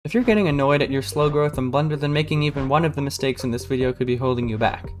If you're getting annoyed at your slow growth in Blender, then making even one of the mistakes in this video could be holding you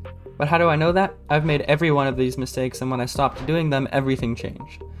back. But how do I know that? I've made every one of these mistakes, and when I stopped doing them, everything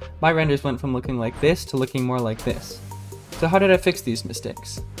changed. My renders went from looking like this to looking more like this. So how did I fix these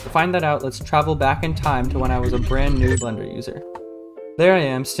mistakes? To find that out, let's travel back in time to when I was a brand new Blender user. There I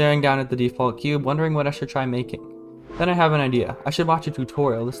am, staring down at the default cube, wondering what I should try making. Then I have an idea. I should watch a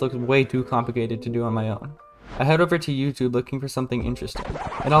tutorial. This looks way too complicated to do on my own. I head over to YouTube looking for something interesting,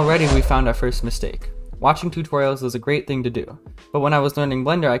 and already we found our first mistake. Watching tutorials is a great thing to do, but when I was learning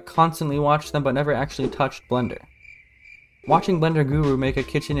Blender, I constantly watched them but never actually touched Blender. Watching Blender Guru make a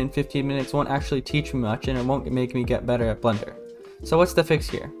kitchen in 15 minutes won't actually teach me much, and it won't make me get better at Blender. So what's the fix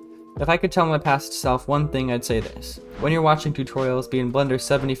here? If I could tell my past self one thing, I'd say this. When you're watching tutorials, be in Blender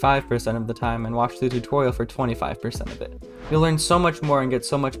 75% of the time and watch the tutorial for 25% of it. You'll learn so much more and get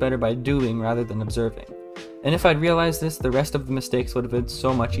so much better by doing rather than observing. And if I'd realized this, the rest of the mistakes would have been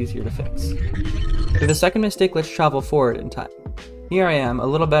so much easier to fix. For the second mistake, let's travel forward in time. Here I am, a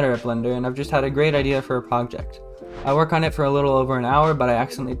little better at Blender, and I've just had a great idea for a project. I work on it for a little over an hour, but I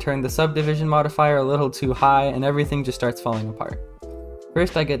accidentally turned the subdivision modifier a little too high, and everything just starts falling apart.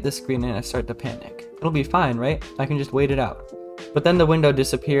 First I get this screen and I start to panic. It'll be fine, right? I can just wait it out. But then the window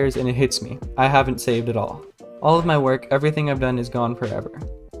disappears and it hits me. I haven't saved at all. All of my work, everything I've done is gone forever.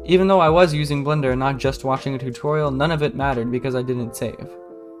 Even though I was using Blender and not just watching a tutorial, none of it mattered because I didn't save.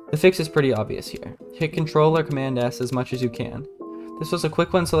 The fix is pretty obvious here. Hit Ctrl or Command S as much as you can. This was a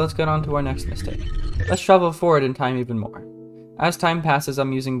quick one, so let's get on to our next mistake. Let's travel forward in time even more. As time passes,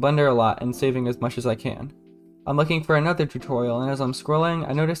 I'm using Blender a lot and saving as much as I can. I'm looking for another tutorial, and as I'm scrolling,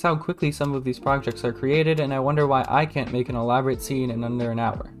 I notice how quickly some of these projects are created, and I wonder why I can't make an elaborate scene in under an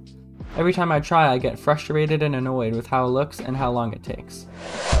hour. Every time I try, I get frustrated and annoyed with how it looks and how long it takes.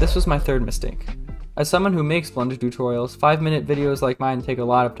 This was my third mistake. As someone who makes Blender tutorials, 5-minute videos like mine take a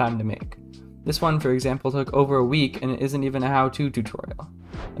lot of time to make. This one, for example, took over a week and it isn't even a how-to tutorial.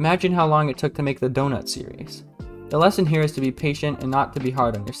 Imagine how long it took to make the donut series. The lesson here is to be patient and not to be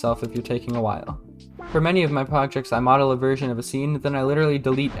hard on yourself if you're taking a while. For many of my projects, I model a version of a scene, then I literally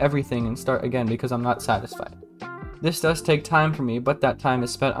delete everything and start again because I'm not satisfied. This does take time for me, but that time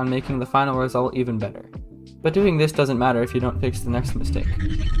is spent on making the final result even better. But doing this doesn't matter if you don't fix the next mistake.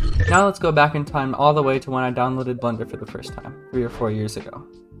 Now let's go back in time all the way to when I downloaded Blender for the first time, 3 or 4 years ago.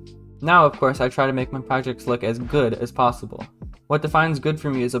 Now, of course, I try to make my projects look as good as possible. What defines good for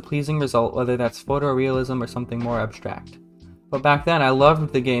me is a pleasing result, whether that's photorealism or something more abstract. But back then, I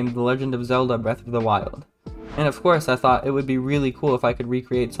loved the game The Legend of Zelda Breath of the Wild. And of course, I thought it would be really cool if I could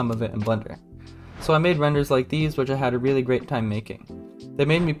recreate some of it in Blender. So I made renders like these, which I had a really great time making. They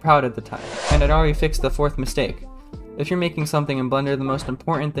made me proud at the time, and I'd already fixed the fourth mistake. If you're making something in Blender, the most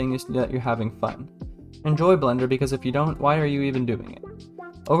important thing is that you're having fun. Enjoy Blender, because if you don't, why are you even doing it?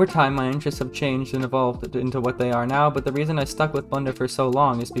 Over time, my interests have changed and evolved into what they are now, but the reason I stuck with Blender for so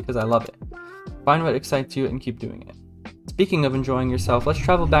long is because I love it. Find what excites you and keep doing it. Speaking of enjoying yourself, let's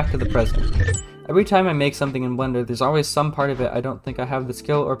travel back to the present. Every time I make something in Blender, there's always some part of it I don't think I have the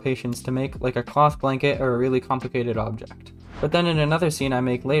skill or patience to make, like a cloth blanket or a really complicated object. But then in another scene I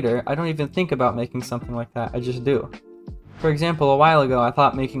make later, I don't even think about making something like that, I just do. For example, a while ago I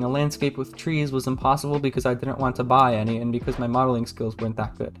thought making a landscape with trees was impossible because I didn't want to buy any and because my modeling skills weren't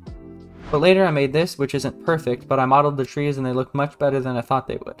that good. But later I made this, which isn't perfect, but I modeled the trees and they looked much better than I thought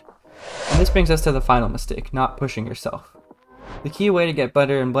they would. And this brings us to the final mistake, not pushing yourself. The key way to get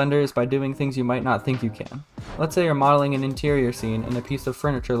better in Blender is by doing things you might not think you can. Let's say you're modeling an interior scene and a piece of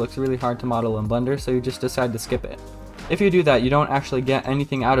furniture looks really hard to model in Blender, so you just decide to skip it. If you do that, you don't actually get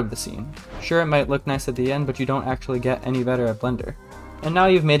anything out of the scene. Sure, it might look nice at the end, but you don't actually get any better at Blender. And now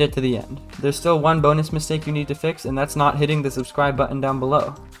you've made it to the end. There's still one bonus mistake you need to fix, and that's not hitting the subscribe button down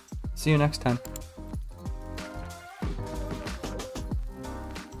below. See you next time.